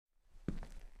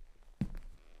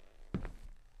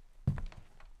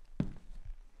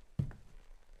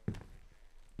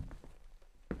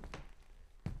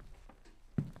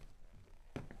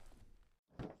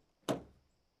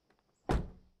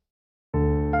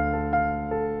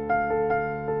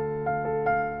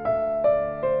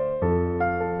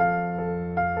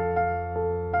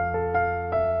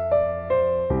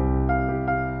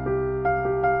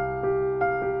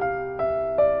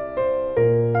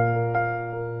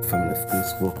Family of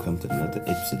Grace, welcome to another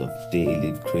episode of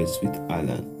Daily Grace with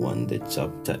Alan, Wonder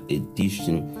Chapter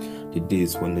Edition.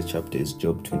 Today's Wonder Chapter is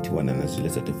Job 21, and as you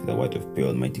listen to the word of prayer,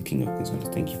 Almighty King of Kings, I want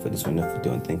to thank you for this wonderful day,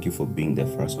 and thank you for being there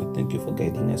for us, and thank you for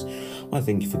guiding us. I want to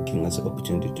thank you for giving us the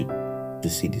opportunity to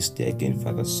see this day again,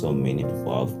 Father. So many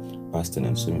people have passed on,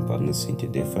 and so many people have not seen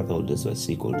today. Father, all those who are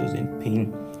sick, all those in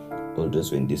pain, all those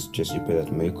who are in distress, you pray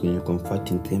that may you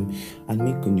comforting them and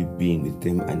may you being with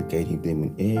them and guiding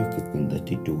them in everything that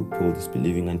they do. We pray this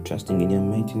believing and trusting in your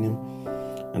mighty name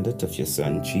and that of your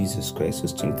Son, Jesus Christ, who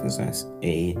strengthens us.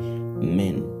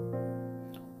 Amen.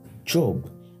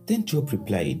 Then Job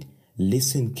replied,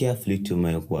 "Listen carefully to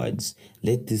my words.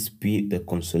 Let this be the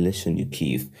consolation you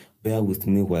give. Bear with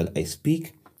me while I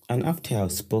speak, and after I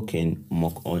have spoken,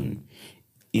 mock on.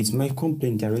 Is my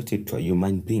complaint directed to a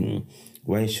human being?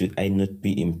 Why should I not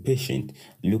be impatient?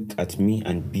 Look at me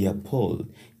and be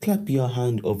appalled. Clap your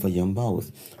hand over your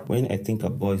mouth. When I think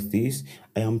about this,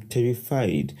 I am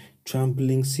terrified.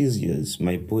 Trembling seizes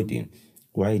my body.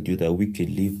 Why do the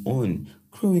wicked live on,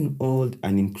 growing old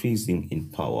and increasing in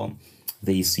power?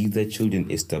 They see their children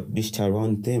established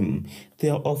around them,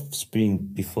 their offspring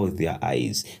before their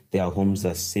eyes. Their homes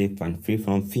are safe and free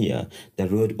from fear. The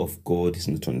rod of God is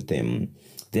not on them.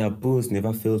 Their bulls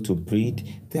never fail to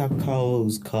breed. Their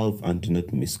cows calve and do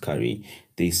not miscarry.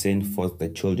 They send forth the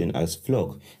children as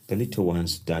flock. The little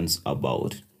ones dance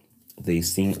about. They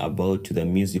sing about to the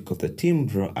music of the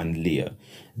timbrel and lyre.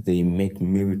 They make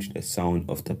merry to the sound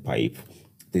of the pipe.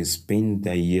 They spend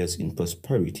their years in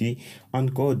prosperity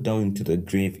and go down to the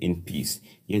grave in peace.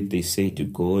 Yet they say to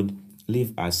God,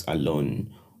 leave us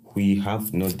alone. We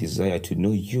have no desire to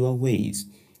know your ways.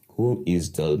 Who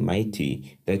is the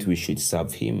Almighty that we should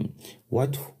serve him?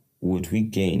 What would we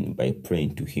gain by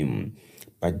praying to him?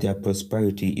 But their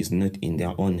prosperity is not in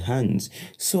their own hands,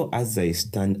 so as they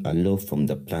stand aloof from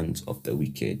the plans of the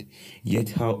wicked. Yet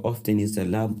how often is the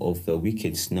lamp of the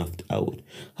wicked snuffed out?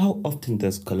 How often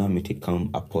does calamity come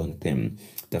upon them?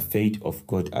 The fate of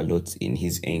God allots in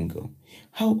his anger.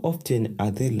 How often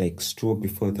are they like straw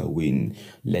before the wind,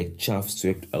 like chaff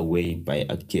swept away by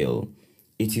a gale?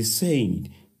 It is said,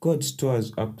 God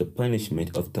stores up the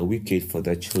punishment of the wicked for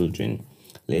their children.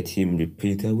 Let him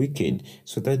repay the wicked,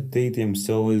 so that they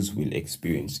themselves will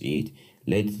experience it.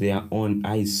 Let their own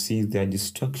eyes see their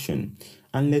destruction,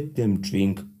 and let them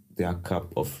drink their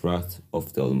cup of wrath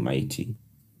of the Almighty.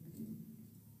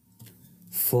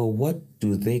 For what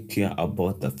do they care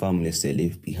about the families they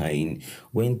leave behind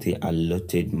when their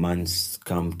allotted months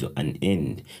come to an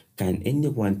end? Can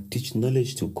anyone teach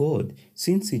knowledge to God,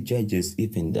 since he judges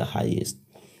even the highest?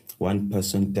 One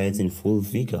person dies in full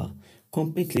vigor,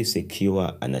 completely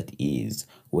secure and at ease,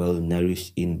 well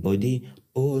nourished in body,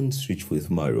 bones rich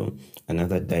with marrow.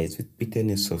 Another dies with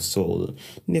bitterness of soul,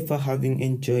 never having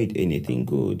enjoyed anything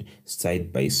good.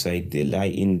 Side by side they lie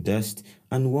in dust,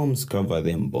 and worms cover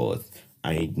them both.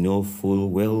 I know full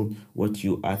well what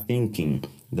you are thinking,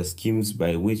 the schemes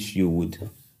by which you would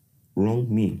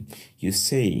wrong me. You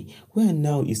say, where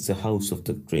now is the house of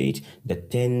the great, the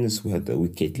tents where the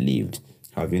wicked lived?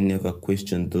 Have you never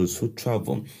questioned those who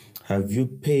travel? Have you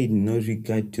paid no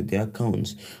regard to their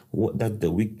accounts, that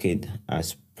the wicked are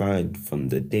spared from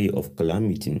the day of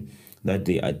calamity, that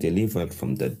they are delivered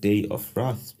from the day of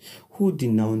wrath? Who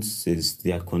denounces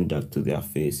their conduct to their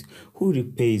face? Who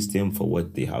repays them for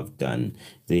what they have done?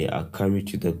 They are carried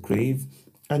to the grave,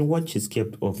 and watch is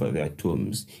kept over their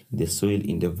tombs. The soil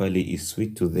in the valley is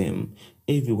sweet to them.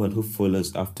 Everyone who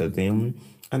follows after them,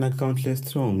 and a countless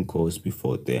throng goes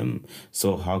before them.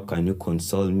 So how can you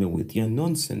console me with your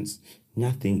nonsense?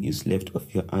 Nothing is left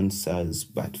of your answers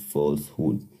but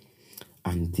falsehood.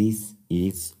 And this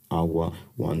is our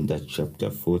wonder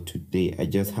chapter for today. I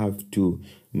just have two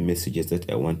messages that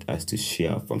I want us to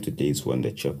share from today's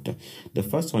wonder chapter. The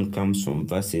first one comes from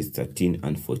verses 13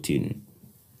 and 14.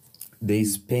 They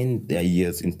spend their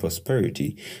years in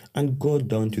prosperity and go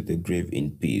down to the grave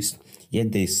in peace.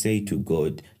 Yet they say to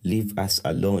God, leave us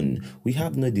alone. We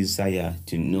have no desire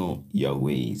to know your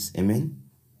ways. Amen.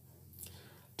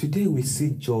 Today we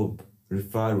see Job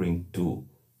referring to,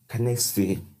 can I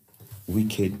say,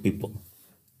 wicked people.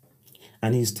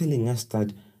 And he's telling us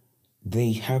that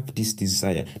they have this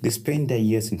desire. They spend their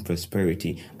years in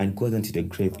prosperity and go down to the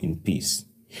grave in peace.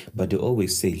 But they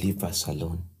always say, leave us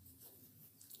alone.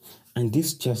 And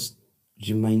this just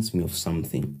reminds me of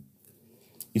something.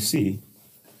 You see,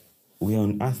 we are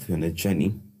on earth, we're on a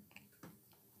journey.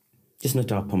 It's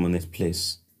not our permanent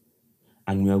place.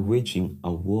 And we are waging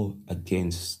a war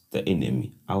against the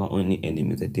enemy, our only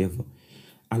enemy, the devil.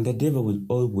 And the devil will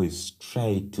always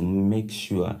try to make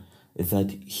sure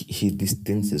that he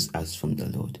distances us from the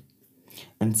Lord.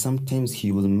 And sometimes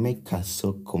He will make us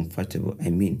so comfortable.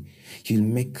 He'll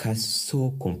make us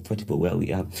so comfortable where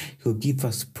we are. He'll give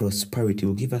us prosperity.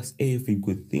 He'll give us every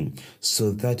good thing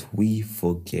so that we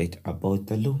forget about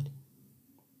the Lord.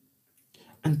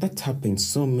 And that happens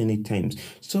so many times.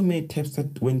 So many times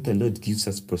that when the Lord gives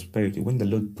us prosperity, when the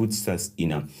Lord puts us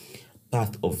in a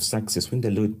path of success, when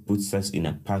the Lord puts us in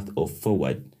a path of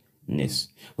forwardness,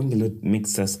 when the Lord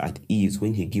makes us at ease,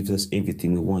 when He gives us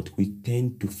everything we want, we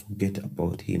tend to forget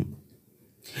about Him.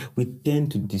 We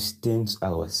tend to distance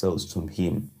ourselves from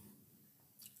Him.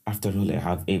 After all, I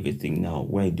have everything now.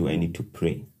 Why do I need to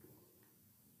pray?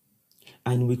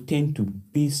 And we tend to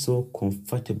be so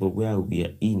comfortable where we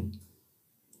are in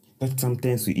that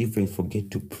sometimes we even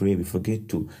forget to pray. We forget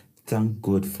to thank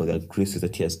God for the graces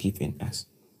that He has given us.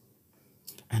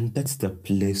 And that's the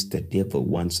place the devil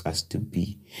wants us to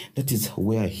be. That is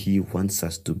where he wants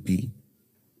us to be.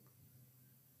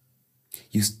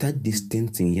 You start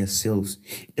distancing yourselves.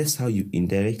 That's how you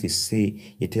indirectly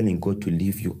say you're telling God to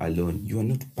leave you alone. You are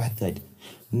not bothered.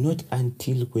 Not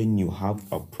until when you have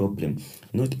a problem.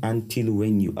 Not until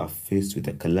when you are faced with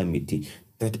a calamity.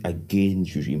 That again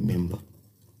you remember.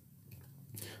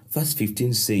 Verse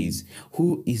 15 says,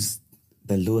 who is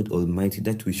the Lord Almighty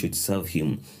that we should serve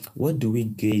Him? What do we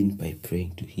gain by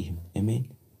praying to Him? Amen.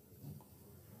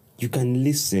 You can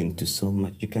listen to so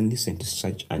much. You can listen to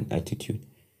such an attitude.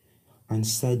 And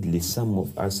sadly, some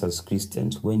of us as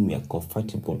Christians, when we are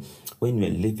comfortable, when we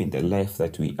are living the life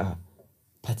that we are,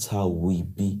 that's how we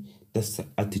be. That's the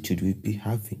attitude we be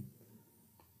having.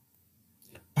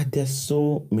 But there's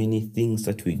so many things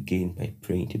that we gain by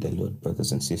praying to the Lord,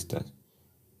 brothers and sisters.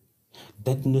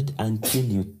 That not until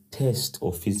you taste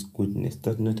of His goodness,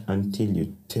 that not until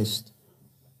you taste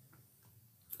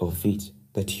of it,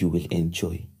 that you will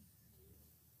enjoy.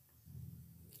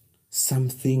 Some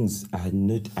things are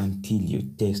not until you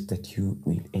taste that you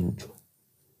will enjoy.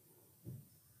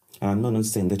 And I'm not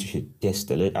saying that you should taste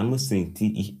the Lord. I'm not saying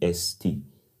T-E-S-T.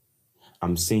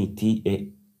 I'm saying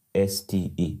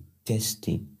T-A-S-T-E.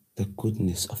 Tasting the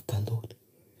goodness of the Lord.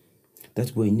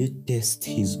 That when you taste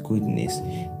His goodness,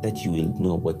 that you will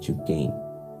know what you gain.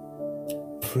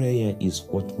 Prayer is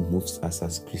what moves us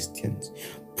as Christians.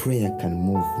 Prayer can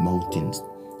move mountains.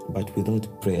 But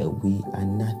without prayer, we are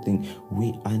nothing.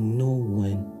 We are no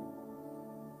one.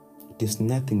 There's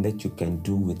nothing that you can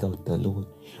do without the Lord.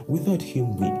 Without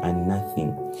Him, we are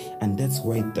nothing. And that's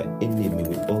why the enemy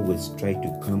will always try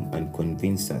to come and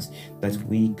convince us that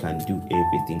we can do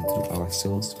everything through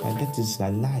ourselves. But that is a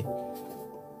lie.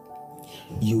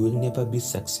 You will never be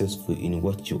successful in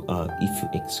what you are if you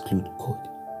exclude God.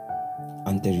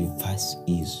 And the reverse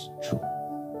is true.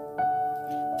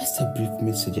 That's a brief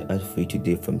message I had for you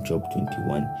today from Job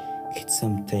 21. Get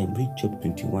some time, read Job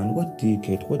 21. What do you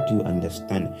get? What do you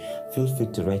understand? Feel free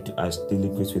to write to us,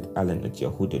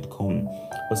 dailygracewithalan@yahoo.com,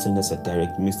 or send us a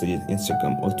direct message on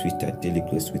Instagram or Twitter,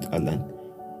 dailygracewithalan.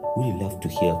 Really love to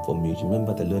hear from you.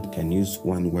 Remember, the Lord can use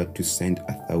one word to send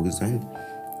 1,000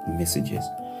 messages.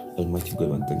 Almighty God, I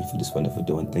want to thank you for this wonderful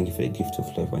day. I want to thank you for your gift of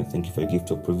life. I want to thank you for your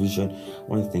gift of provision. I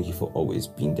want to thank you for always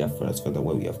being there for us, Father,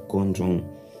 where we have gone wrong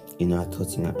in our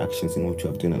thoughts, in our actions, in what we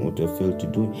have done and what we have failed to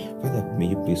do. Father, may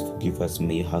you please forgive us.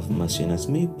 May you have mercy on us.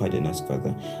 May you pardon us,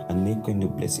 Father, and may you continue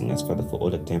blessing us, Father, for all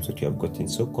the times that we have gotten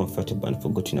so comfortable and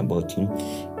forgotten about Him.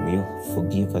 May you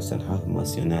forgive us and have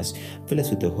mercy on us. Fill us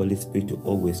with the Holy Spirit to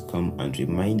always come and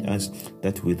remind us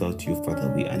that without you, Father,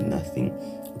 we are nothing.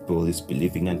 We always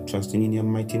believing and trusting in your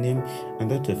mighty name and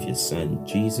that of your Son,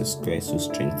 Jesus Christ, who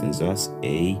strengthens us.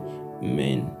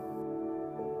 Amen.